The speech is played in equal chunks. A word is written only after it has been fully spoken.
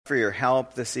for your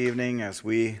help this evening as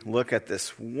we look at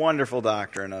this wonderful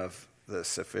doctrine of the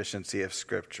sufficiency of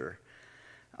Scripture.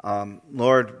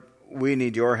 Lord, we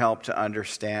need your help to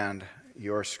understand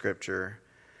your Scripture.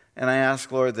 And I ask,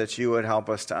 Lord, that you would help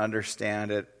us to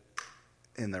understand it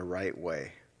in the right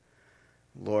way.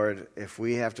 Lord, if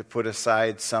we have to put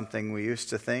aside something we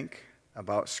used to think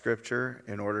about Scripture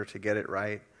in order to get it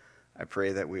right, I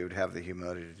pray that we would have the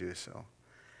humility to do so.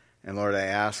 And Lord, I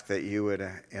ask that you would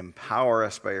empower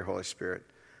us by your Holy Spirit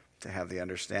to have the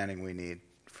understanding we need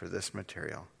for this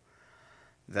material.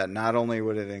 That not only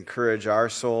would it encourage our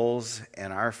souls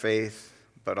and our faith,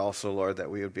 but also, Lord, that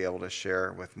we would be able to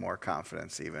share with more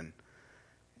confidence even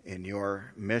in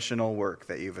your missional work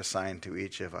that you've assigned to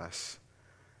each of us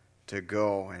to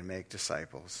go and make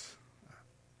disciples.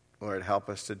 Lord, help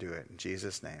us to do it. In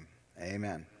Jesus' name,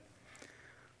 amen.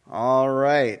 All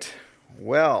right.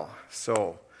 Well,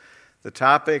 so the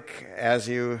topic, as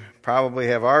you probably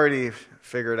have already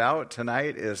figured out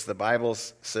tonight, is the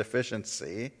Bible's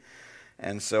sufficiency.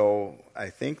 And so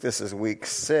I think this is week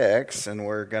 6, and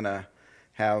we're going to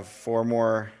have 4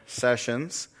 more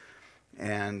sessions.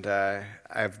 And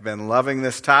I've been loving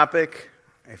this topic.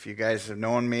 If you guys have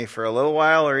known me for a little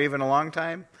while or even a long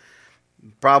time,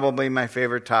 probably my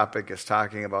favorite topic is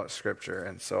talking about Scripture.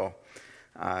 And so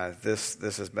this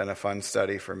has been a fun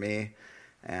study for me,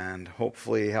 and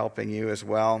hopefully helping you as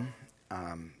well.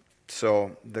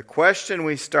 So the question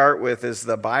we start with is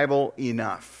the Bible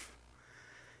enough?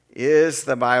 Is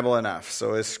the Bible enough?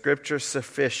 So is Scripture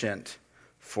sufficient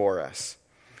for us?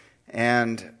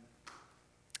 And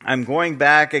I'm going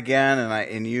back again,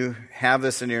 and you have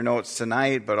this in your notes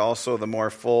tonight, but also the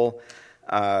more full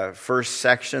first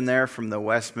section there from the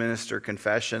Westminster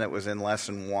Confession. It was in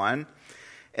Lesson 1.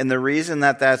 And the reason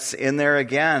that that's in there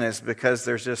again is because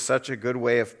there's just such a good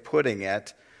way of putting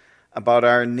it about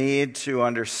our need to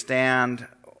understand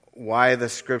why the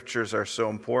Scriptures are so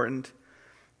important.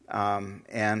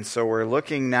 And so we're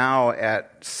looking now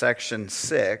at section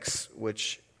 6,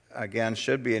 which again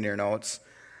should be in your notes.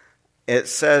 It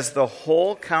says, "The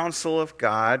whole counsel of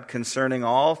God concerning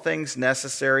all things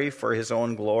necessary for his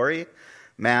own glory,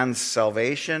 man's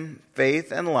salvation,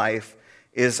 faith, and life,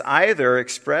 is either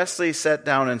expressly set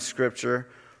down in Scripture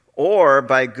or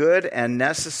by good and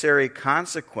necessary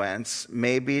consequence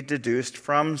may be deduced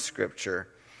from Scripture,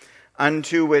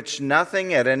 unto which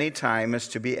nothing at any time is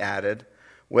to be added,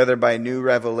 whether by new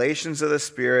revelations of the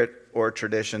Spirit or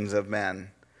traditions of men.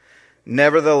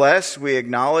 Nevertheless, we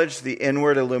acknowledge the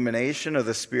inward illumination of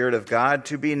the Spirit of God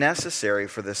to be necessary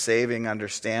for the saving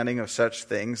understanding of such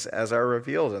things as are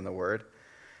revealed in the Word,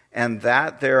 and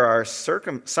that there are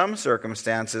some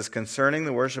circumstances concerning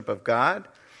the worship of God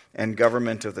and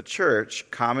government of the church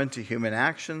common to human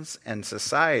actions and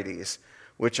societies,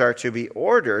 which are to be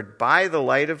ordered by the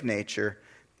light of nature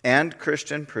and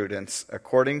Christian prudence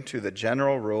according to the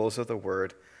general rules of the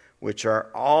Word, which are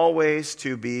always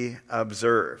to be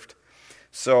observed."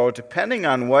 So depending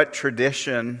on what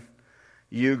tradition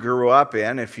you grew up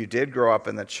in, if you did grow up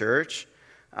in the church,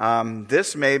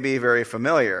 this may be very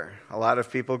familiar. A lot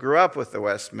of people grew up with the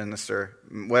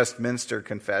Westminster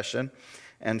Confession,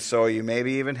 and so you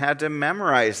maybe even had to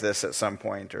memorize this at some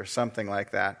point or something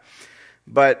like that.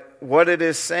 But what it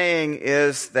is saying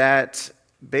is that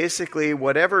basically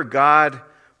whatever God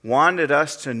wanted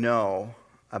us to know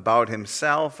about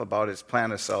himself, about his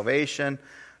plan of salvation,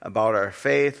 about our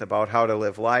faith, about how to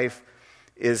live life,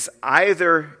 is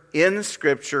either in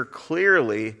Scripture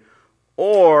clearly,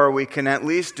 or we can at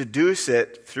least deduce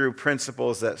it through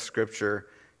principles that Scripture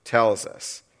tells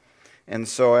us. And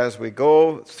so as we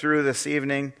go through this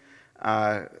evening,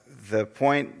 the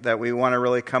point that we want to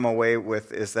really come away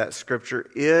with is that Scripture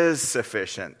is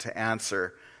sufficient to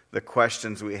answer the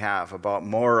questions we have about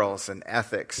morals and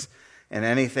ethics and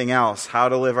anything else, how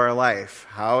to live our life,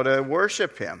 how to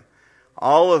worship him.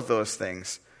 All of those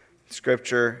things,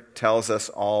 Scripture tells us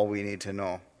all we need to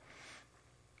know.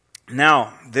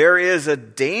 Now, there is a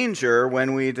danger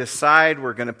when we decide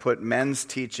we're going to put men's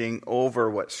teaching over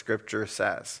what Scripture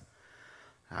says.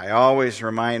 I always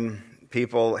remind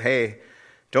people, hey,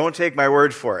 don't take my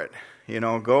word for it.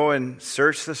 Go and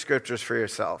search the Scriptures for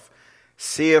yourself.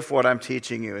 See if what I'm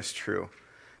teaching you is true.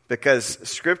 Because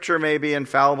Scripture may be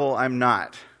infallible, I'm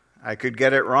not. I could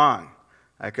get it wrong.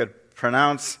 I could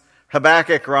pronounce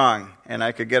Habakkuk wrong, and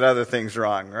I could get other things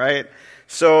wrong, right?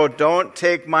 So don't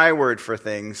take my word for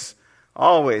things.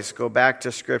 Always go back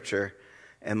to Scripture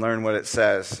and learn what it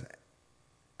says.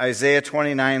 Isaiah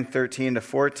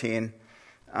 29:13-14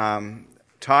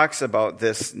 talks about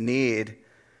this need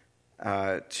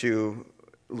to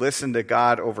listen to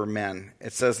God over men.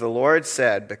 It says, "The Lord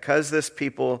said, because this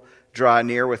people draw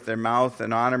near with their mouth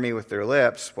and honor me with their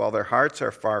lips, while their hearts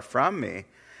are far from me,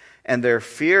 and their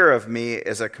fear of me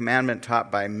is a commandment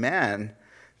taught by men.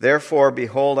 Therefore,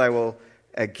 behold, I will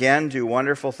again do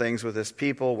wonderful things with this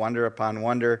people, wonder upon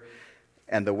wonder,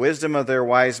 and the wisdom of their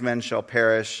wise men shall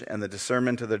perish, and the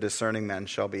discernment of their discerning men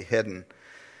shall be hidden.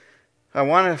 I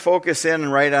want to focus in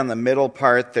right on the middle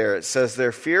part there. It says,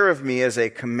 their fear of me is a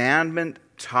commandment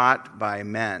taught by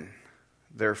men.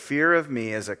 Their fear of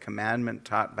me is a commandment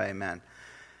taught by men.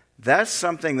 That's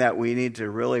something that we need to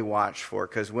really watch for,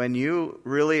 because when you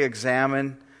really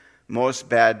examine most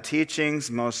bad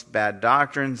teachings, most bad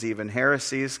doctrines, even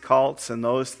heresies, cults, and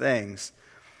those things,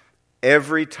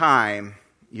 every time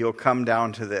you'll come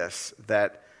down to this,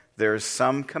 that there's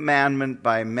some commandment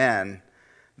by men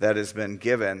that has been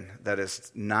given that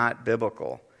is not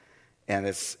biblical. And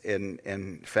it's,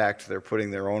 in fact, they're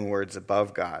putting their own words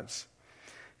above God's.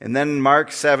 And then in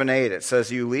Mark 7:8, it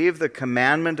says, you leave the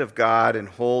commandment of God and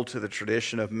hold to the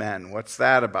tradition of men. What's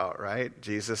that about, right?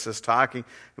 Jesus is talking.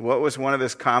 What was one of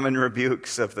his common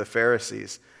rebukes of the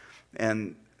Pharisees?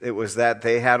 And it was that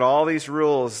they had all these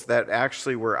rules that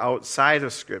actually were outside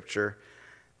of Scripture.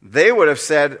 They would have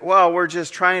said, well, we're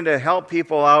just trying to help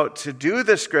people out to do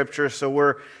the Scripture, so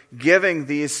we're giving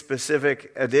these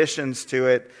specific additions to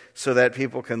it so that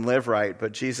people can live right.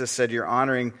 But Jesus said, you're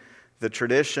honoring the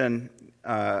tradition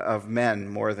of men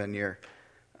more than you're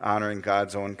honoring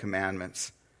God's own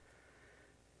commandments.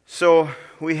 So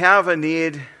we have a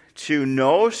need to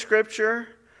know Scripture,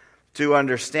 to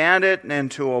understand it, and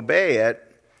to obey it.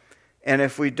 And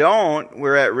if we don't,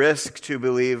 we're at risk to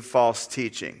believe false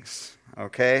teachings.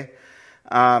 Okay?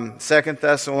 2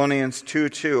 Thessalonians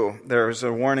 2:2, there's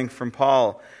a warning from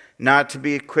Paul not to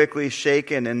be quickly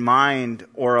shaken in mind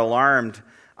or alarmed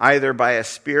either by a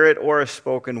spirit or a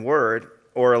spoken word,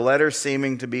 or a letter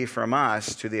seeming to be from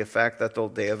us, to the effect that the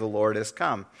day of the Lord has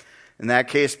come. In that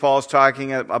case, Paul's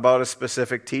talking about a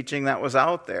specific teaching that was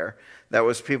out there. That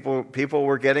was people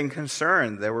were getting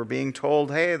concerned. They were being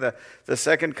told, hey, the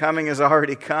second coming has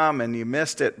already come, and you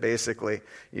missed it, basically.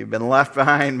 You've been left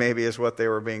behind, maybe, is what they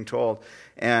were being told.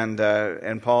 And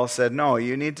Paul said, no,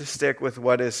 you need to stick with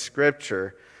what is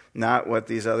Scripture, not what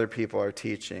these other people are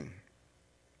teaching.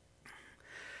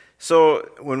 So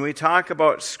when we talk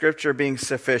about Scripture being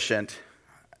sufficient,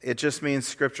 it just means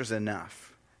Scripture's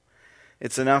enough.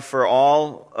 It's enough for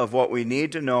all of what we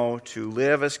need to know to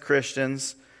live as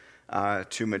Christians,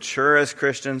 to mature as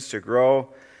Christians, to grow,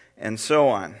 and so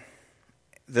on.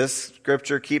 This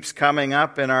Scripture keeps coming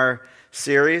up in our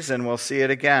series, and we'll see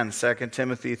it again, 2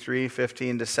 Timothy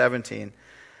 3:15-17.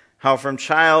 How from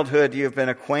childhood you have been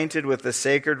acquainted with the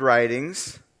sacred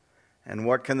writings. And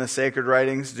what can the sacred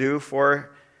writings do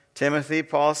for Timothy?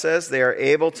 Paul says they are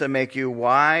able to make you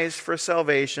wise for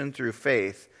salvation through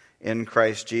faith in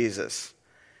Christ Jesus.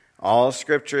 All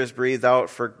Scripture is breathed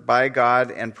out by God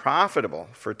and profitable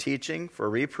for teaching, for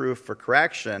reproof, for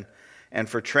correction, and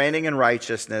for training in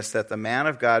righteousness, that the man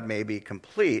of God may be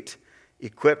complete,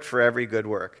 equipped for every good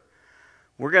work.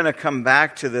 We're going to come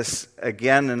back to this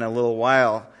again in a little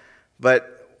while,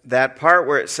 but that part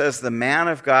where it says the man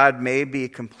of God may be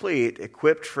complete,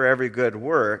 equipped for every good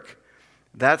work,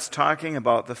 that's talking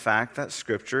about the fact that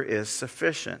Scripture is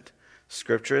sufficient.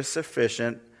 Scripture is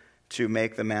sufficient to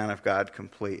make the man of God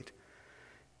complete.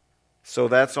 So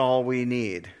that's all we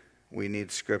need. We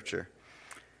need Scripture.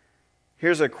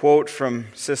 Here's a quote from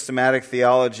Systematic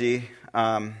Theology,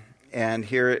 and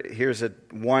here's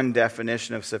one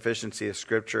definition of sufficiency of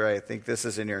Scripture. I think this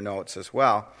is in your notes as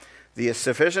well. The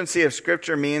sufficiency of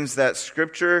Scripture means that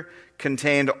Scripture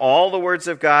contained all the words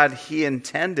of God He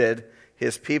intended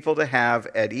His people to have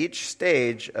at each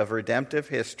stage of redemptive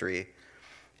history,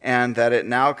 and that it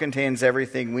now contains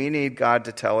everything we need God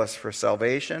to tell us for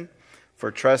salvation, for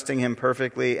trusting Him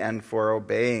perfectly, and for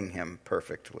obeying Him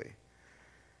perfectly.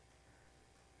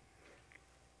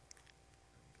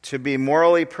 To be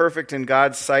morally perfect in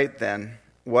God's sight, then,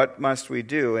 what must we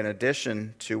do in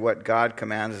addition to what God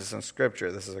commands us in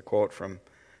Scripture? This is a quote from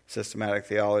Systematic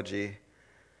Theology.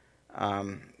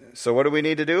 So what do we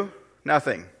need to do?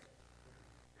 Nothing.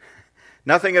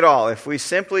 Nothing at all. If we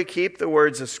simply keep the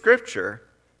words of Scripture,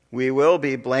 we will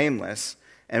be blameless,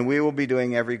 and we will be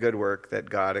doing every good work that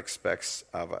God expects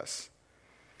of us.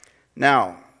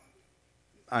 Now,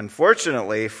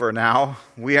 unfortunately, for now,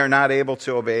 we are not able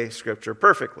to obey Scripture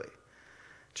perfectly.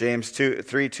 James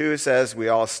 3:2 says, we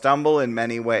all stumble in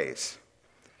many ways.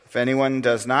 If anyone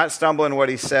does not stumble in what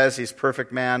he says, he's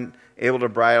perfect man, able to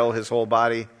bridle his whole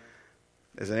body.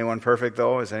 Is anyone perfect,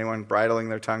 though? Is anyone bridling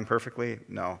their tongue perfectly?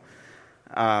 No.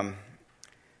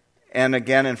 And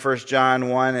again in 1 John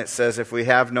 1, it says, if we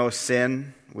have no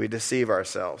sin, we deceive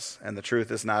ourselves, and the truth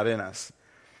is not in us.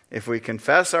 If we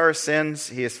confess our sins,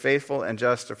 he is faithful and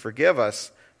just to forgive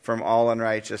us from all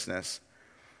unrighteousness.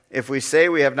 If we say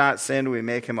we have not sinned, we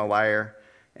make him a liar,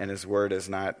 and his word is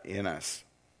not in us.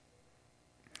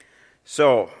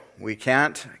 So, we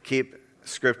can't keep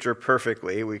Scripture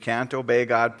perfectly. We can't obey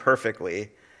God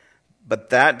perfectly.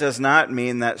 But that does not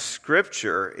mean that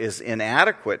Scripture is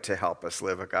inadequate to help us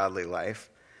live a godly life.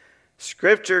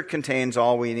 Scripture contains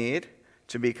all we need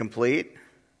to be complete,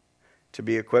 to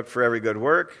be equipped for every good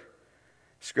work.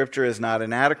 Scripture is not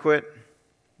inadequate.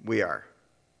 We are.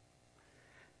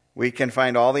 We can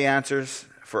find all the answers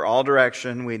for all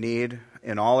direction we need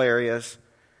in all areas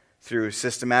through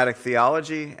systematic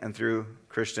theology and through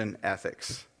Christian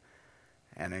ethics.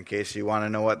 And in case you want to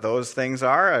know what those things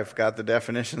are, I've got the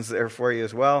definitions there for you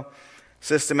as well.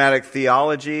 Systematic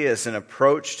theology is an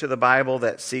approach to the Bible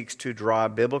that seeks to draw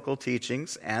biblical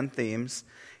teachings and themes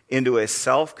into a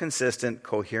self-consistent,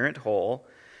 coherent whole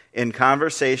in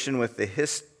conversation with the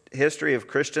history of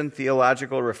Christian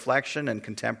theological reflection and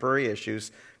contemporary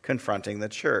issues confronting the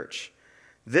church.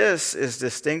 This is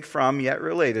distinct from, yet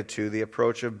related to, the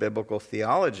approach of biblical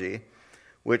theology,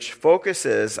 which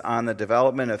focuses on the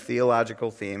development of theological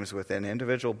themes within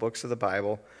individual books of the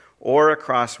Bible or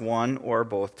across one or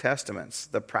both testaments.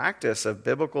 The practice of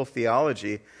biblical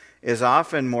theology is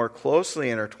often more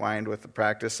closely intertwined with the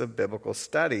practice of biblical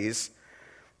studies,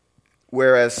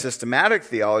 whereas systematic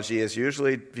theology is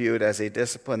usually viewed as a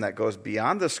discipline that goes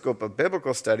beyond the scope of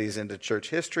biblical studies into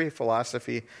church history,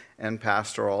 philosophy, and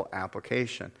pastoral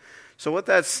application. So what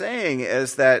that's saying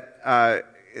is that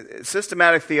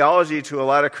systematic theology, to a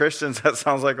lot of Christians, that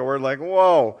sounds like a word like,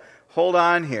 whoa, hold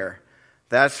on here.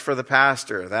 That's for the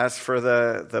pastor. That's for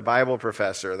the Bible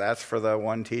professor. That's for the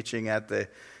one teaching at the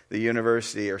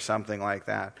university or something like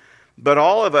that. But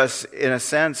all of us, in a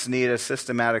sense, need a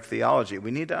systematic theology.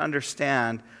 We need to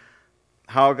understand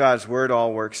how God's Word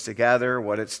all works together,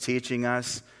 what it's teaching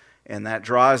us, and that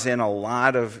draws in a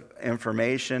lot of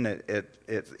information.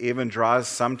 It even draws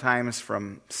sometimes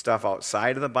from stuff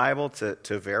outside of the Bible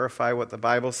to verify what the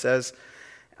Bible says.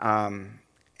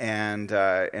 And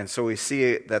so we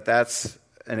see that that's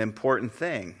an important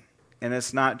thing. And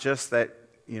it's not just that,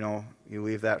 you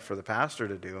leave that for the pastor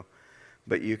to do,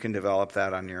 but you can develop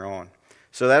that on your own.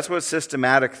 So that's what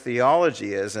systematic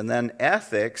theology is. And then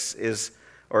ethics is,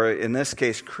 or in this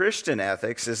case, Christian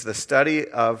ethics, is the study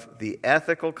of the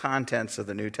ethical contents of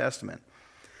the New Testament.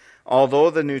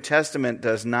 Although the New Testament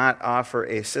does not offer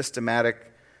a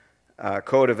systematic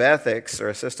code of ethics or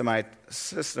a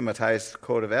systematized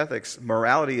code of ethics,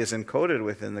 morality is encoded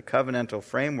within the covenantal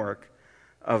framework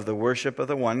of the worship of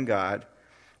the one God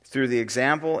through the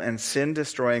example and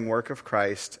sin-destroying work of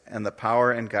Christ and the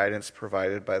power and guidance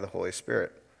provided by the Holy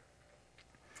Spirit.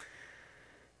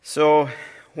 So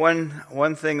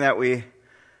one thing that we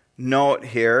note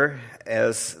here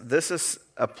is this is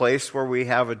a place where we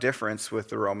have a difference with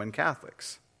the Roman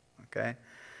Catholics. Okay,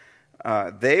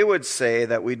 they would say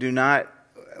that we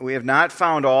have not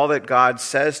found all that God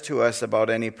says to us about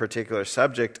any particular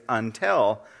subject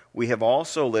until we have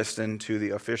also listened to the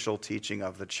official teaching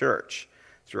of the church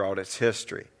throughout its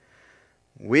history.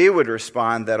 We would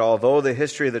respond that although the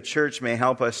history of the church may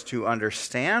help us to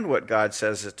understand what God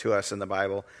says to us in the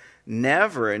Bible,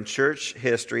 never in church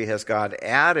history has God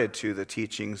added to the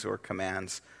teachings or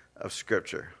commands of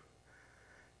Scripture.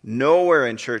 Nowhere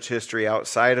in church history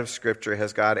outside of Scripture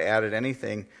has God added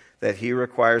anything that he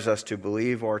requires us to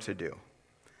believe or to do.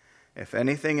 If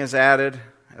anything is added,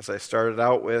 as I started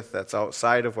out with, that's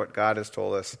outside of what God has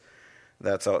told us,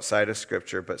 that's outside of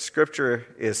Scripture. But Scripture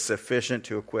is sufficient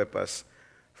to equip us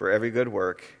for every good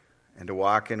work and to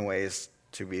walk in ways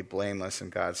to be blameless in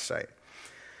God's sight.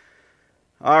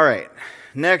 All right.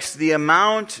 Next, the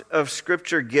amount of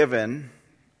Scripture given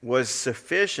was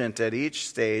sufficient at each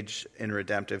stage in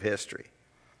redemptive history.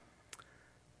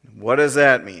 What does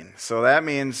that mean? So that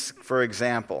means, for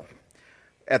example,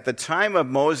 at the time of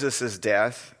Moses'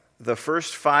 death, the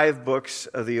first 5 books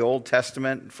of the Old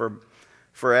Testament,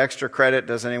 for extra credit,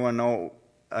 does anyone know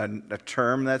a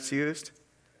term that's used?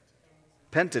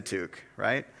 Pentateuch,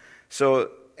 right? So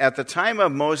at the time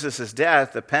of Moses'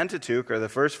 death, the Pentateuch, or the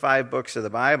first 5 books of the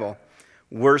Bible,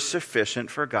 were sufficient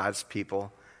for God's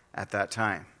people at that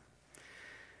time.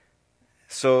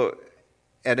 So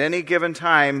at any given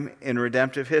time in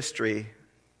redemptive history,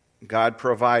 God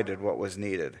provided what was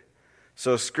needed.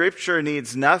 So Scripture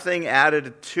needs nothing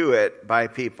added to it by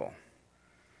people.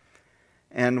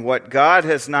 And what God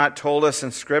has not told us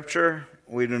in Scripture,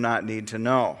 we do not need to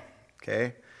know.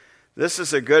 Okay? This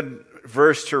is a good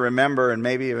verse to remember and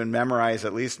maybe even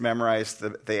at least memorize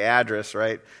the address,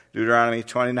 right? Deuteronomy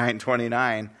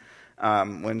 29:29.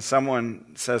 When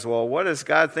someone says, well, what does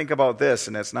God think about this?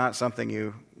 And it's not something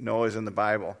you know is in the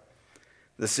Bible.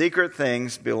 The secret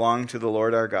things belong to the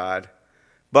Lord our God,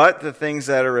 but the things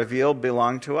that are revealed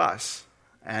belong to us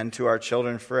and to our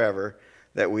children forever,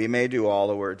 that we may do all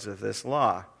the words of this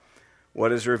law.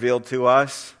 What is revealed to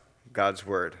us? God's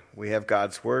word. We have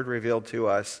God's word revealed to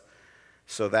us,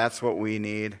 so that's what we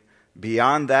need.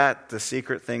 Beyond that, the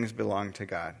secret things belong to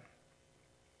God.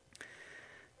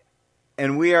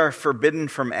 And we are forbidden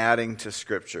from adding to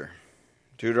Scripture.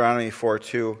 Deuteronomy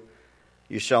 4:2,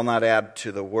 you shall not add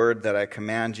to the word that I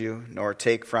command you, nor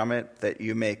take from it, that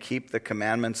you may keep the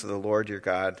commandments of the Lord your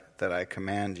God that I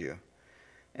command you.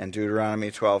 And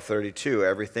Deuteronomy 12:32,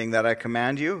 everything that I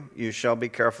command you, you shall be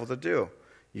careful to do.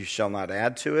 You shall not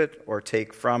add to it or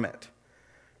take from it.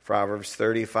 Proverbs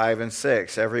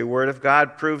 35:6, every word of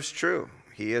God proves true.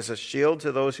 He is a shield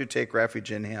to those who take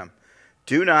refuge in him.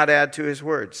 Do not add to his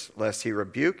words, lest he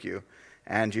rebuke you,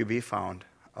 and you be found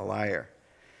a liar.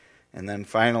 And then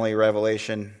finally,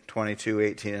 Revelation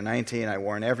 22:18 and 19, I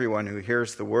warn everyone who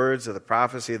hears the words of the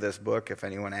prophecy of this book, if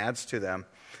anyone adds to them,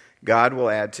 God will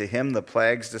add to him the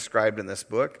plagues described in this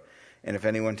book. And if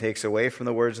anyone takes away from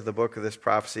the words of the book of this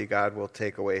prophecy, God will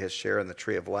take away his share in the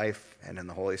tree of life and in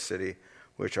the holy city,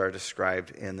 which are described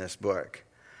in this book.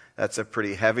 That's a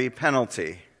pretty heavy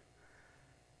penalty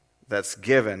that's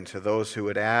given to those who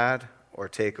would add or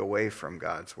take away from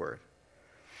God's word.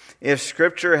 If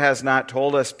Scripture has not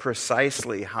told us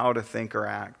precisely how to think or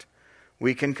act,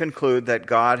 we can conclude that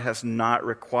God has not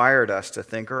required us to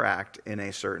think or act in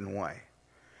a certain way.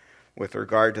 With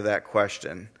regard to that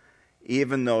question,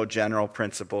 even though general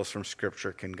principles from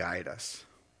Scripture can guide us.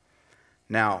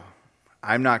 Now,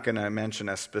 I'm not going to mention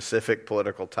a specific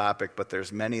political topic, but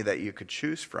there's many that you could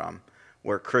choose from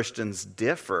where Christians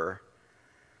differ.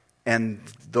 And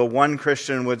the one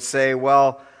Christian would say,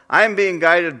 well, I'm being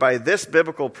guided by this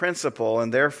biblical principle,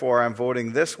 and therefore I'm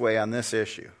voting this way on this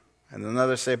issue. And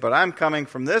another say, but I'm coming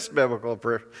from this biblical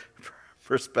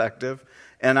perspective,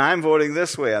 and I'm voting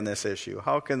this way on this issue.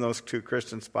 How can those two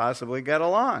Christians possibly get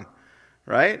along?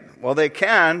 Right? Well, they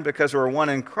can because we're one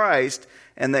in Christ,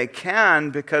 and they can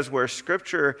because where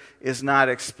Scripture is not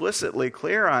explicitly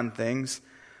clear on things,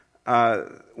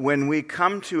 when we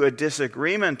come to a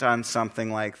disagreement on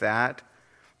something like that,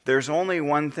 there's only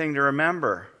one thing to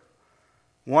remember.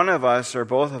 One of us or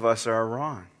both of us are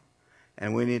wrong,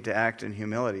 and we need to act in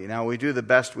humility. Now, we do the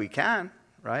best we can,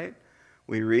 right?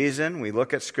 We reason, we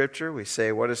look at Scripture, we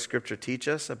say, what does Scripture teach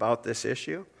us about this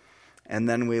issue? And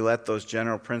then we let those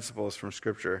general principles from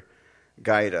Scripture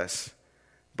guide us.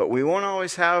 But we won't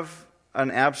always have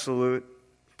an absolute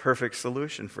perfect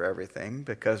solution for everything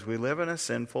because we live in a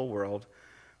sinful world.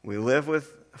 We live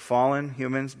with fallen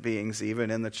human beings,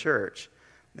 even in the church,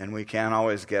 and we can't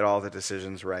always get all the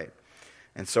decisions right.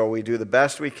 And so we do the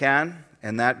best we can,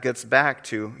 and that gets back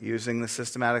to using the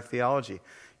systematic theology,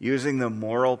 using the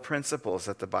moral principles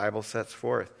that the Bible sets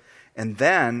forth. And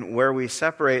then where we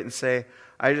separate and say,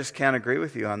 I just can't agree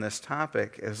with you on this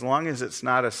topic, as long as it's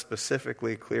not a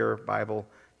specifically clear Bible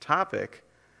topic,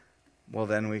 well,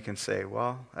 then we can say,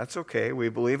 well, that's okay. We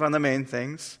believe on the main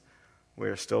things.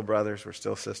 We're still brothers. We're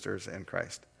still sisters in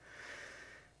Christ.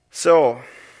 So,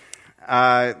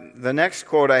 the next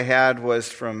quote I had was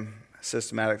from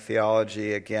Systematic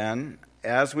Theology again.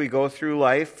 As we go through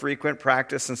life, frequent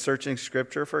practice in searching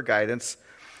Scripture for guidance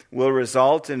will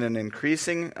result in an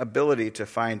increasing ability to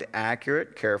find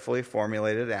accurate, carefully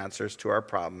formulated answers to our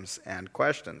problems and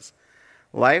questions.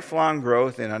 Lifelong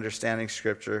growth in understanding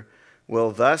Scripture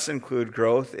will thus include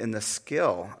growth in the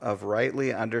skill of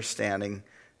rightly understanding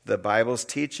the Bible's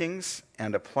teachings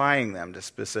and applying them to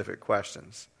specific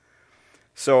questions.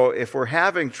 So if we're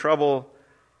having trouble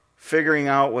figuring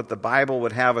out what the Bible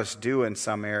would have us do in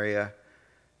some area,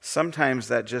 sometimes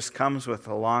that just comes with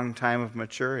a long time of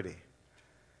maturity.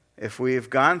 If we've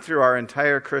gone through our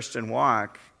entire Christian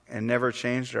walk and never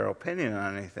changed our opinion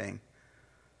on anything,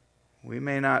 we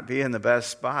may not be in the best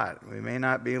spot. We may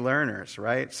not be learners,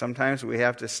 right? Sometimes we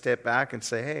have to step back and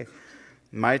say, hey,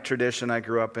 my tradition I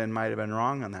grew up in might have been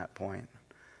wrong on that point.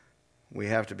 We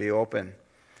have to be open,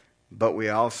 but we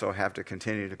also have to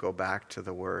continue to go back to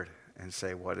the Word and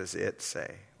say, what does it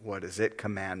say? What does it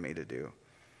command me to do?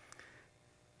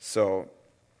 So,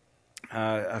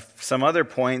 some other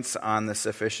points on the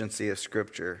sufficiency of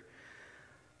Scripture.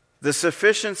 The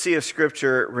sufficiency of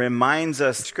Scripture reminds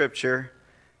us Scripture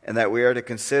and that we are to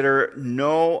consider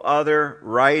no other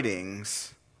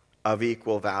writings of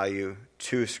equal value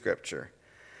to Scripture.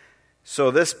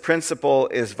 So this principle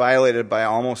is violated by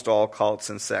almost all cults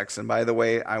and sects. And by the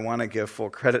way, I want to give full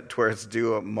credit to where it's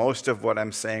due. Most of what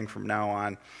I'm saying from now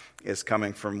on is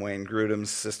coming from Wayne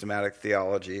Grudem's systematic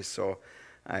theology. So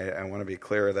I want to be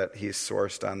clear that he's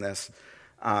sourced on this.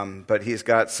 But he's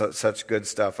got such good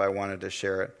stuff, I wanted to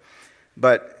share it.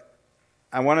 But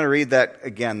I want to read that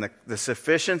again. The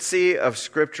sufficiency of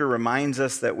Scripture reminds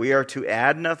us that we are to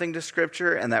add nothing to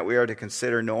Scripture and that we are to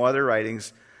consider no other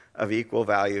writings of equal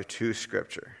value to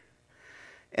Scripture.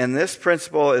 And this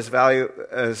principle is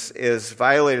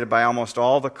violated by almost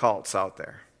all the cults out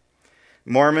there.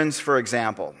 Mormons, for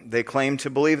example, they claim to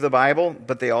believe the Bible,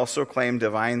 but they also claim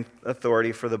divine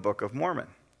authority for the Book of Mormon.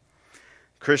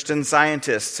 Christian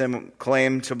scientists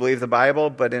claim to believe the Bible,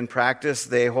 but in practice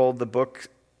they hold the book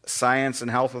Science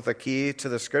and Health with a Key to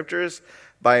the Scriptures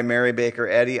by Mary Baker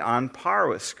Eddy on par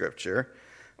with Scripture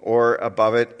or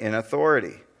above it in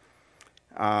authority.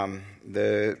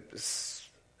 The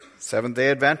Seventh-day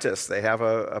Adventists, they have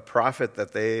a prophet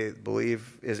that they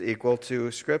believe is equal to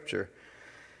Scripture.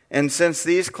 And since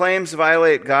these claims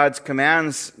violate God's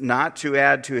commands not to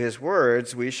add to his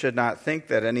words, we should not think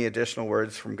that any additional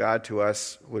words from God to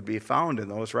us would be found in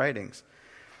those writings.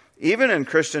 Even in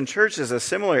Christian churches, a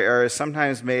similar error is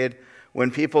sometimes made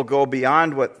when people go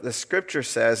beyond what the Scripture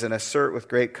says and assert with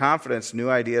great confidence new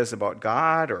ideas about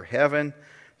God or heaven,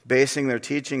 basing their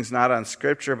teachings not on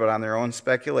Scripture but on their own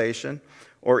speculation,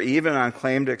 or even on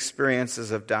claimed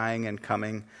experiences of dying and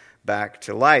coming back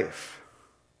to life.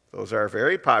 Those are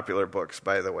very popular books,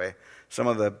 by the way. Some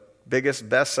of the biggest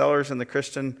bestsellers in the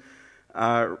Christian,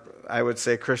 I would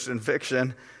say Christian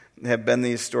fiction, have been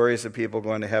these stories of people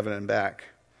going to heaven and back.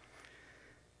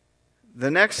 The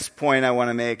next point I want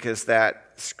to make is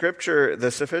that Scripture,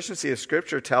 the sufficiency of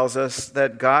Scripture tells us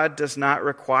that God does not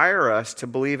require us to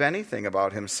believe anything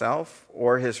about himself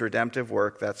or his redemptive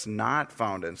work that's not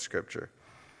found in Scripture.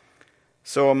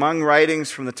 So among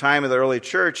writings from the time of the early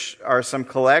church are some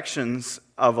collections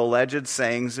of alleged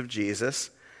sayings of Jesus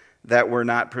that were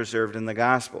not preserved in the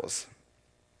Gospels.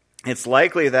 It's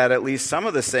likely that at least some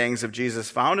of the sayings of Jesus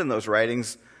found in those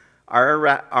writings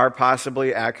are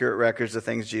possibly accurate records of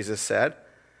things Jesus said,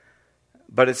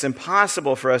 but it's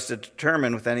impossible for us to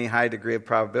determine with any high degree of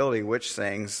probability which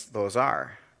sayings those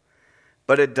are.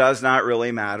 But it does not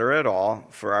really matter at all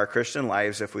for our Christian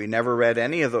lives if we never read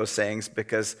any of those sayings,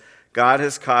 because God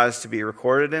has caused to be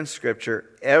recorded in Scripture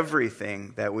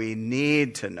everything that we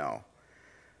need to know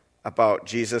about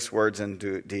Jesus' words and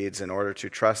deeds in order to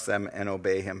trust them and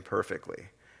obey him perfectly.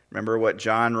 Remember what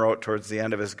John wrote towards the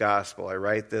end of his gospel. I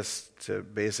write this to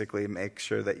basically make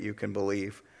sure that you can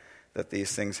believe that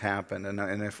these things happen.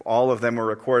 And if all of them were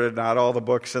recorded, not all the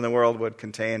books in the world would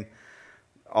contain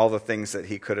all the things that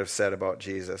he could have said about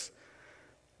Jesus.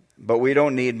 But we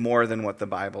don't need more than what the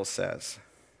Bible says.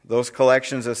 Those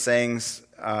collections of sayings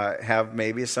have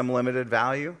maybe some limited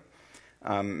value,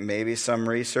 maybe some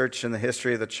research in the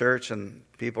history of the church, and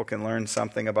people can learn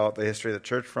something about the history of the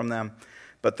church from them,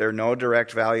 but they're no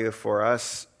direct value for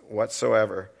us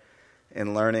whatsoever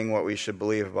in learning what we should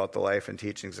believe about the life and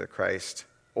teachings of Christ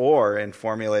or in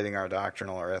formulating our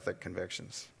doctrinal or ethic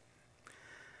convictions.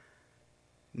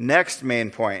 Next main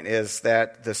point is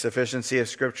that the sufficiency of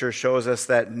Scripture shows us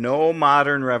that no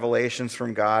modern revelations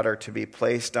from God are to be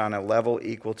placed on a level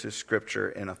equal to Scripture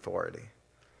in authority.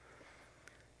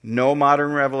 No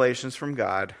modern revelations from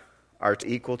God are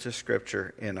equal to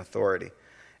Scripture in authority.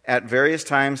 At various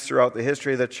times throughout the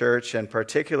history of the church, and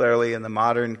particularly in the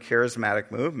modern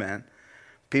charismatic movement,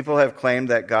 people have claimed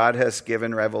that God has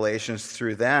given revelations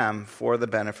through them for the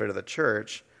benefit of the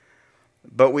church,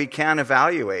 but we can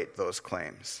evaluate those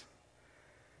claims.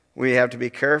 We have to be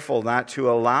careful not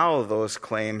to allow those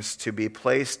claims to be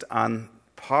placed on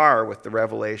par with the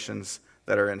revelations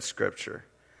that are in Scripture.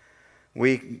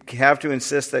 We have to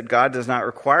insist that God does not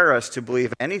require us to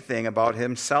believe anything about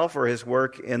himself or his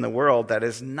work in the world that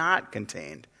is not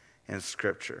contained in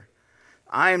Scripture.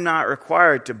 I am not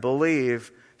required to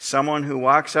believe someone who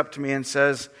walks up to me and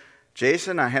says,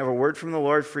 "Jason, I have a word from the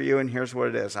Lord for you, and here's what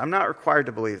it is." I'm not required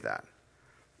to believe that.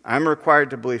 I'm required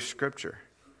to believe Scripture.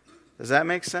 Does that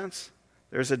make sense?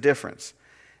 There's a difference.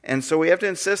 And so we have to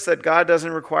insist that God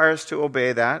doesn't require us to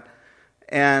obey that.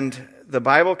 And the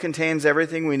Bible contains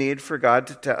everything we need for God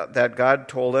that God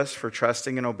told us for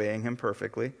trusting and obeying him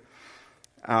perfectly.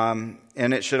 And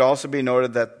it should also be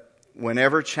noted that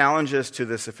whenever challenges to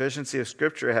the sufficiency of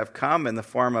Scripture have come in the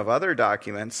form of other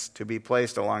documents to be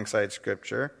placed alongside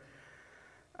Scripture,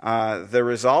 the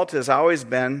result has always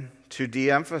been to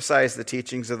de-emphasize the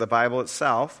teachings of the Bible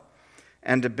itself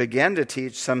and to begin to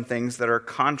teach some things that are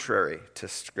contrary to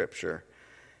Scripture.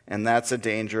 And that's a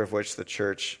danger of which the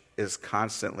church is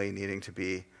constantly needing to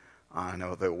be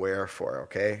on the wherefore,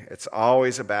 okay? It's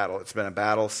always a battle. It's been a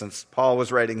battle since Paul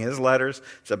was writing his letters.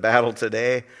 It's a battle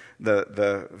today.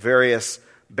 The various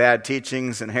bad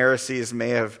teachings and heresies may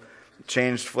have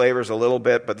changed flavors a little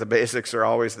bit, but the basics are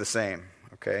always the same,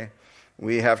 okay?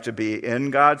 We have to be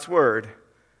in God's Word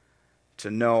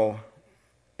to know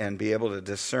and be able to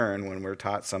discern when we're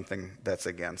taught something that's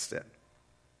against it.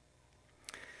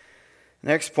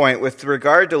 Next point, with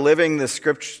regard to living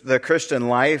the Christian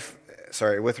life,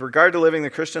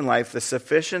 the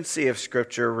sufficiency of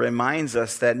Scripture reminds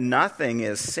us that nothing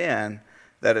is sin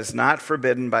that is not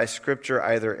forbidden by Scripture,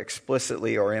 either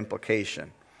explicitly or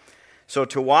implication. So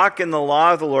to walk in the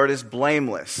law of the Lord is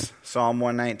blameless, Psalm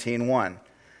 119:1.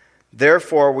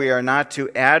 Therefore, we are not to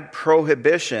add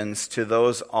prohibitions to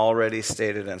those already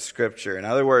stated in Scripture. In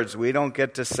other words, we don't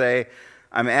get to say,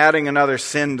 I'm adding another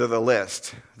sin to the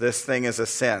list. This thing is a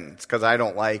sin. It's because I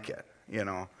don't like it,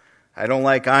 I don't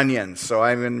like onions, so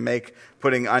I'm going to make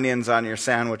putting onions on your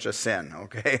sandwich a sin,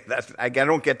 okay? I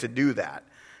don't get to do that.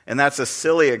 And that's a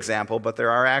silly example, but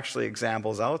there are actually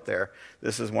examples out there.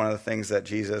 This is one of the things that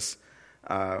Jesus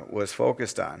was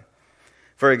focused on.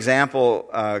 For example,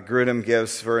 Grudem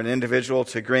gives for an individual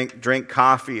to drink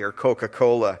coffee or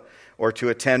Coca-Cola, or to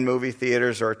attend movie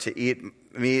theaters, or to eat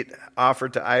meat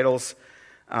offered to idols.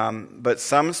 But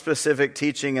some specific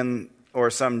teaching or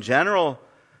some general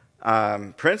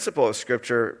principle of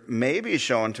Scripture may be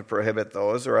shown to prohibit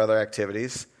those or other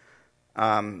activities.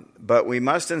 But we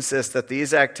must insist that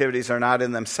these activities are not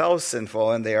in themselves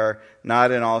sinful, and they are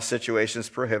not in all situations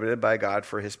prohibited by God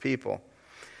for His people.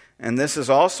 And this is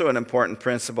also an important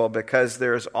principle because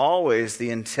there is always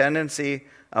the tendency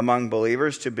among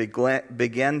believers to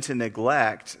begin to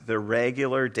neglect the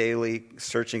regular daily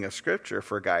searching of Scripture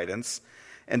for guidance,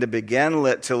 and to begin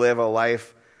to live a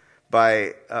life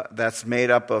that's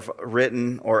made up of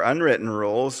written or unwritten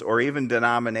rules, or even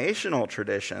denominational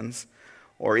traditions,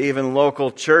 or even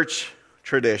local church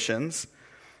traditions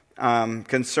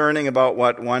concerning about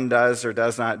what one does or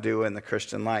does not do in the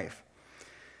Christian life.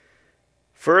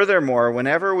 Furthermore,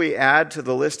 whenever we add to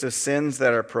the list of sins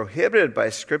that are prohibited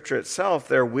by Scripture itself,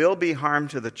 there will be harm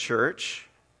to the church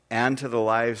and to the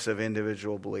lives of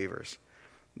individual believers.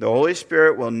 The Holy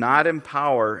Spirit will not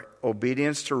empower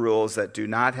obedience to rules that do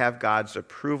not have God's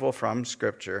approval from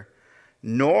Scripture,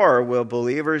 nor will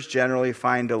believers generally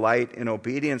find delight in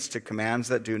obedience to commands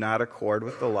that do not accord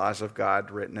with the laws of God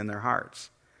written in their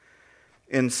hearts.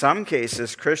 In some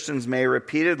cases, Christians may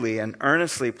repeatedly and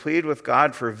earnestly plead with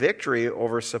God for victory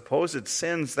over supposed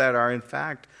sins that are in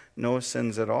fact no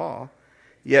sins at all.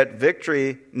 Yet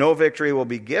no victory will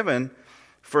be given,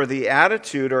 for the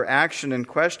attitude or action in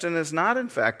question is not in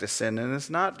fact a sin and is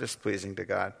not displeasing to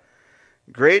God.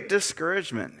 Great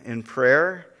discouragement in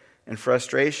prayer and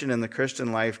frustration in the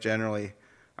Christian life generally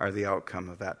are the outcome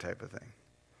of that type of thing.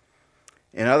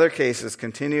 In other cases,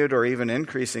 continued or even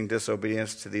increasing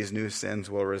disobedience to these new sins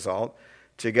will result,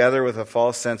 together with a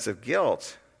false sense of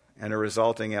guilt and a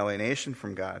resulting alienation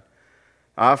from God.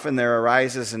 Often there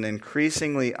arises an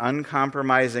increasingly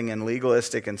uncompromising and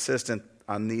legalistic insistence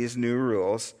on these new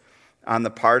rules on the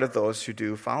part of those who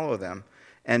do follow them,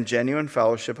 and genuine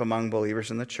fellowship among believers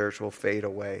in the church will fade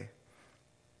away.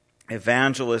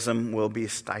 Evangelism will be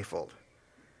stifled.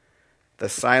 The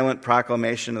silent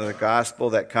proclamation of the gospel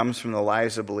that comes from the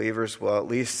lives of believers will at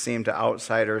least seem to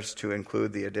outsiders to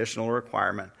include the additional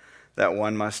requirement that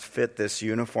one must fit this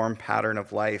uniform pattern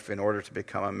of life in order to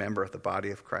become a member of the body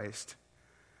of Christ.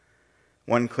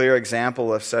 One clear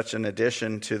example of such an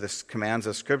addition to the commands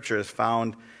of Scripture is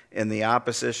found in the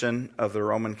opposition of the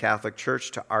Roman Catholic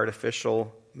Church to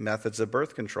artificial methods of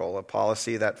birth control, a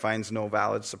policy that finds no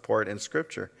valid support in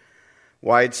Scripture.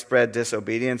 Widespread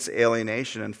disobedience,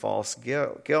 alienation, and false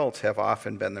guilt have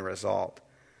often been the result.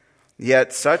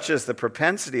 Yet such is the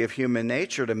propensity of human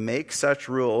nature to make such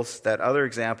rules that other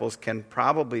examples can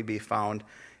probably be found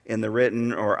in the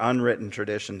written or unwritten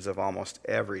traditions of almost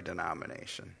every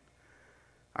denomination.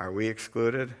 Are we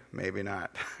excluded? Maybe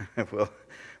not.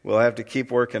 We'll have to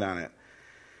keep working on it.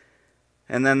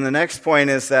 And then the next point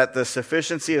is that the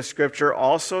sufficiency of Scripture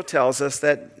also tells us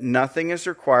that nothing is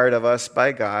required of us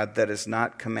by God that is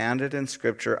not commanded in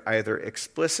Scripture either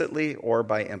explicitly or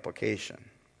by implication.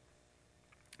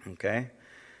 Okay?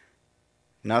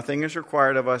 Nothing is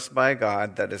required of us by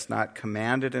God that is not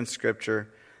commanded in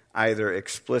Scripture either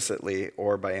explicitly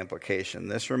or by implication.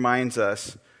 This reminds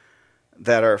us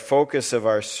that our focus of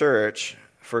our search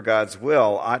for God's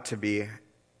will ought to be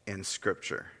in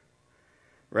Scripture,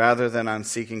 rather than on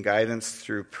seeking guidance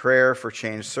through prayer for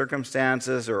changed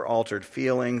circumstances or altered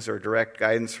feelings or direct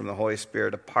guidance from the Holy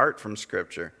Spirit apart from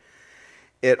Scripture.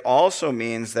 it also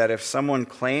means that if someone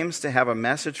claims to have a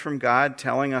message from God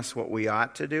telling us what we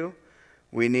ought to do,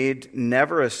 we need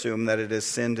never assume that it is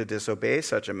sin to disobey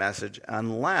such a message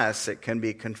unless it can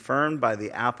be confirmed by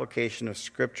the application of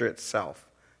Scripture itself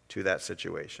to that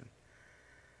situation.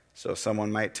 So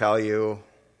someone might tell you,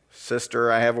 sister,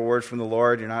 I have a word from the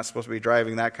Lord. You're not supposed to be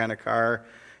driving that kind of car.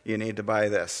 You need to buy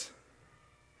this.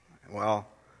 Well,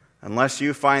 unless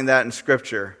you find that in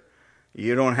Scripture,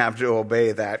 you don't have to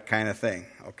obey that kind of thing.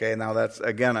 Okay, now that's,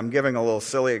 again, I'm giving a little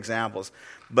silly examples.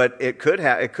 But it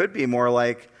could be more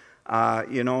like,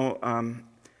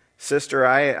 sister,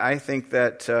 I think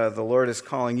that the Lord is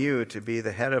calling you to be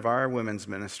the head of our women's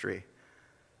ministry.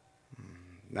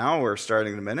 Now we're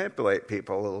starting to manipulate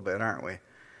people a little bit, aren't we?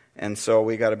 And so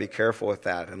we got to be careful with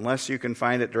that. Unless you can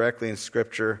find it directly in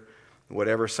Scripture,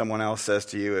 whatever someone else says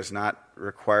to you is not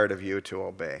required of you to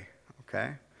obey.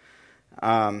 Okay?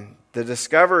 The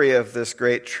discovery of this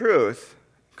great truth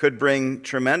could bring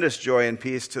tremendous joy and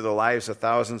peace to the lives of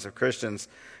thousands of Christians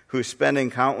who, spending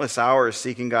countless hours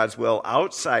seeking God's will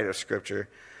outside of Scripture,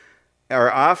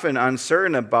 are often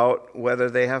uncertain about whether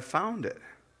they have found it,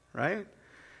 right?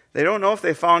 They don't know if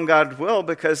they found God's will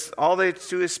because all they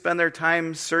do is spend their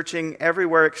time searching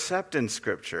everywhere except in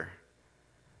Scripture.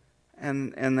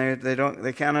 And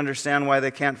they can't understand why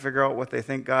they can't figure out what they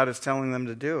think God is telling them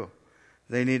to do.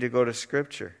 They need to go to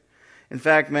Scripture. In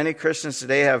fact, many Christians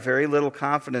today have very little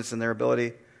confidence in their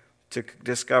ability to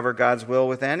discover God's will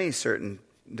with any certain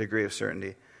degree of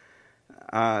certainty.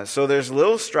 So there's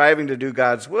little striving to do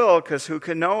God's will because who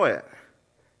can know it?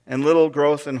 And little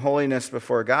growth in holiness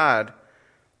before God.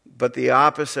 But the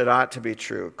opposite ought to be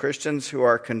true. Christians who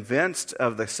are convinced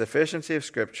of the sufficiency of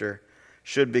Scripture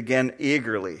should begin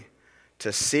eagerly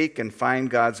to seek and find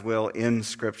God's will in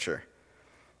Scripture.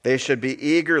 They should be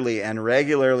eagerly and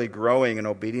regularly growing in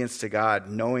obedience to God,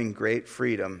 knowing great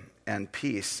freedom and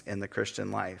peace in the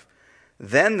Christian life.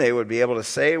 Then they would be able to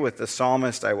say with the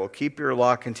psalmist, I will keep your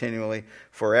law continually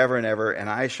forever and ever, and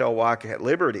I shall walk at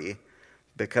liberty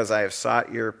because I have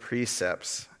sought your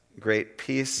precepts. Great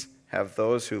peace have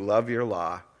those who love your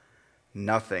law.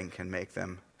 Nothing can make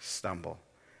them stumble.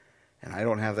 And I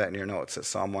don't have that in your notes. It's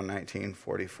Psalm 119,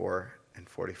 44 and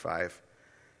 45,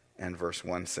 and verse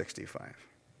 165.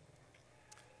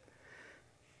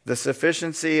 The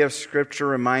sufficiency of Scripture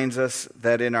reminds us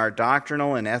that in our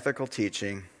doctrinal and ethical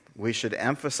teaching, we should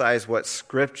emphasize what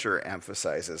Scripture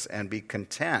emphasizes and be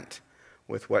content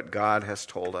with what God has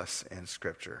told us in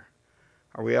Scripture.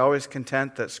 Are we always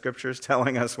content that Scripture is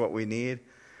telling us what we need?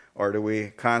 Or do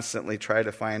we constantly try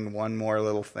to find one more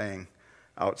little thing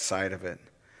outside of it?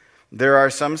 There are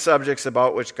some subjects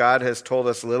about which God has told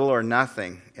us little or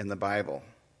nothing in the Bible.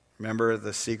 Remember,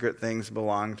 the secret things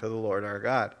belong to the Lord our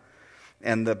God.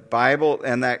 And the Bible,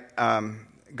 and that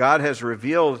God has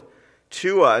revealed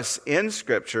to us in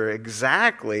Scripture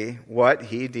exactly what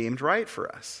He deemed right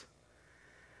for us.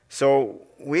 So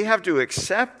we have to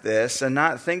accept this and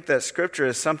not think that Scripture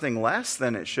is something less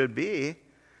than it should be,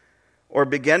 or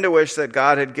begin to wish that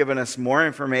God had given us more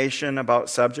information about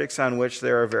subjects on which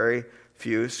there are very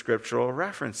few scriptural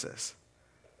references.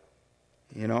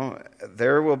 You know,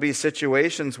 there will be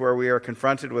situations where we are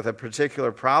confronted with a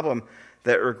particular problem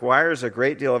that requires a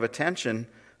great deal of attention,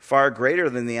 far greater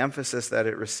than the emphasis that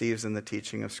it receives in the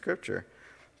teaching of Scripture.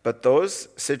 But those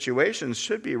situations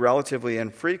should be relatively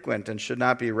infrequent and should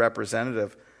not be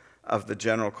representative of the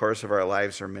general course of our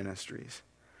lives or ministries.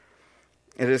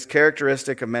 It is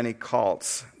characteristic of many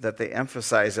cults that they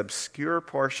emphasize obscure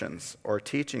portions or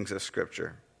teachings of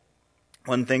Scripture.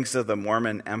 One thinks of the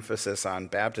Mormon emphasis on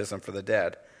baptism for the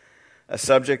dead, a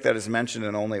subject that is mentioned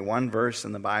in only one verse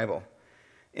in the Bible,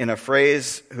 in a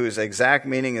phrase whose exact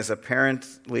meaning is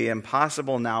apparently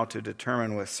impossible now to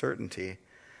determine with certainty.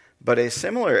 But a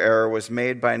similar error was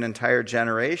made by an entire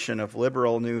generation of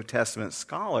liberal New Testament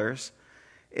scholars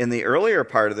in the earlier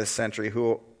part of this century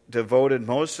who devoted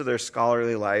most of their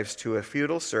scholarly lives to a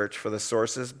futile search for the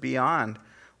sources beyond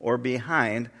or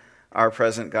behind our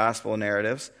present gospel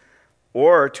narratives,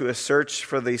 or to a search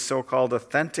for the so-called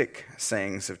authentic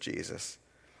sayings of Jesus.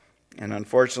 And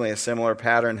unfortunately, a similar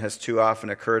pattern has too often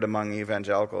occurred among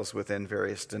evangelicals within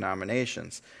various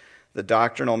denominations. The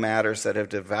doctrinal matters that have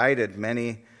divided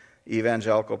many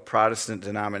evangelical Protestant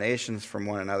denominations from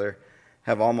one another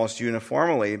have almost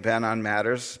uniformly been on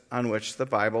matters on which the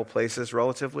Bible places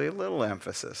relatively little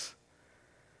emphasis,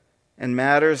 and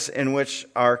matters in which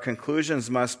our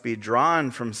conclusions must be drawn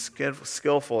from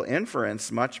skillful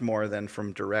inference much more than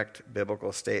from direct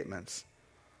biblical statements.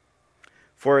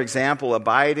 For example,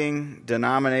 abiding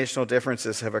denominational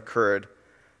differences have occurred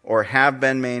or have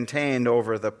been maintained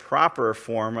over the proper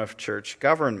form of church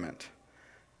government.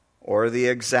 or the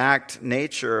exact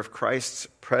nature of Christ's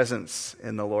presence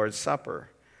in the Lord's Supper,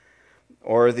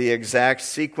 or the exact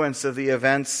sequence of the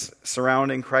events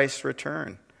surrounding Christ's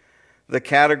return, the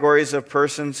categories of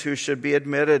persons who should be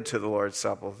admitted to the Lord's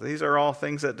Supper. These are all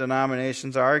things that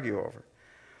denominations argue over.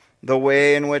 The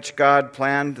way in which God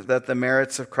planned that the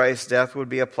merits of Christ's death would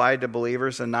be applied to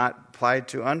believers and not applied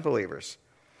to unbelievers.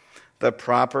 The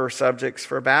proper subjects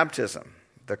for baptism,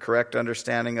 the correct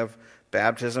understanding of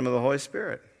baptism of the Holy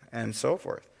Spirit, and so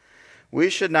forth. We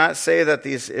should not say that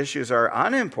these issues are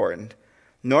unimportant,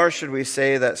 nor should we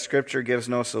say that Scripture gives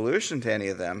no solution to any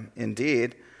of them.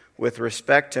 Indeed, with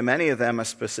respect to many of them, a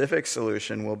specific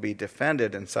solution will be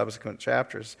defended in subsequent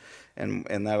chapters, and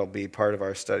that'll be part of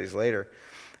our studies later.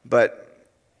 But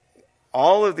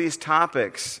all of these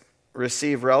topics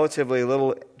receive relatively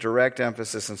little direct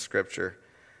emphasis in Scripture.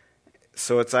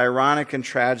 So it's ironic and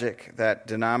tragic that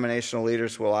denominational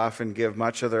leaders will often give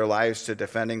much of their lives to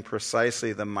defending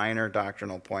precisely the minor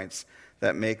doctrinal points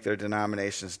that make their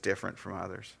denominations different from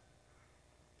others.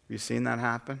 Have you seen that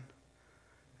happen?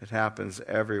 It happens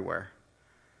everywhere.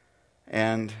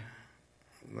 And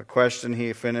the question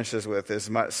he finishes with is,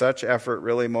 such effort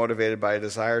really motivated by a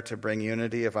desire to bring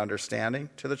unity of understanding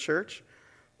to the church?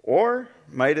 Or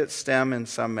might it stem in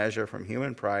some measure from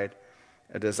human pride,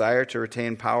 a desire to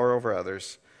retain power over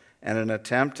others, and an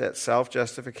attempt at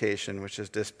self-justification which is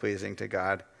displeasing to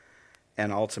God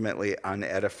and ultimately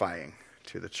unedifying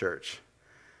to the church?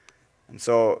 And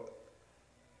so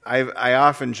I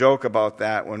often joke about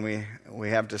that when we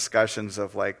have discussions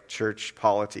of like church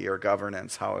polity or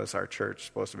governance. How is our church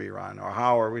supposed to be run? Or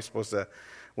how are we supposed to,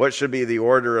 what should be the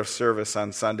order of service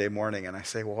on Sunday morning? And I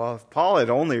say, well, if Paul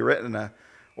had only written an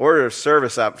order of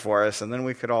service up for us, and then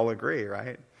we could all agree,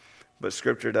 right? But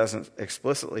Scripture doesn't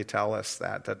explicitly tell us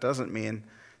that. That doesn't mean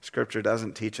Scripture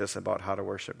doesn't teach us about how to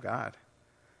worship God.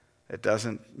 It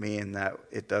doesn't mean that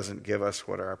it doesn't give us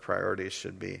what our priorities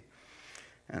should be.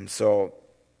 And so,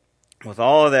 with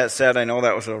all of that said, I know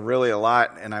that was really a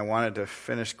lot, and I wanted to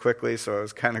finish quickly, so I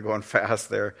was kind of going fast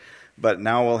there. But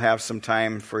now we'll have some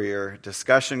time for your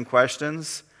discussion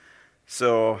questions.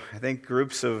 So I think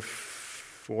groups of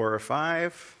 4 or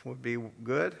 5 would be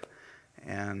good,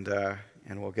 and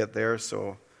we'll get there.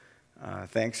 So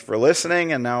thanks for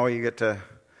listening, and now you get to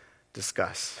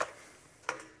discuss.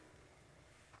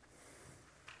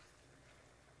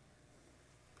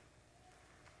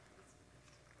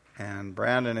 And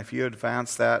Brandon, if you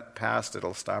advance that past,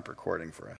 it'll stop recording for us.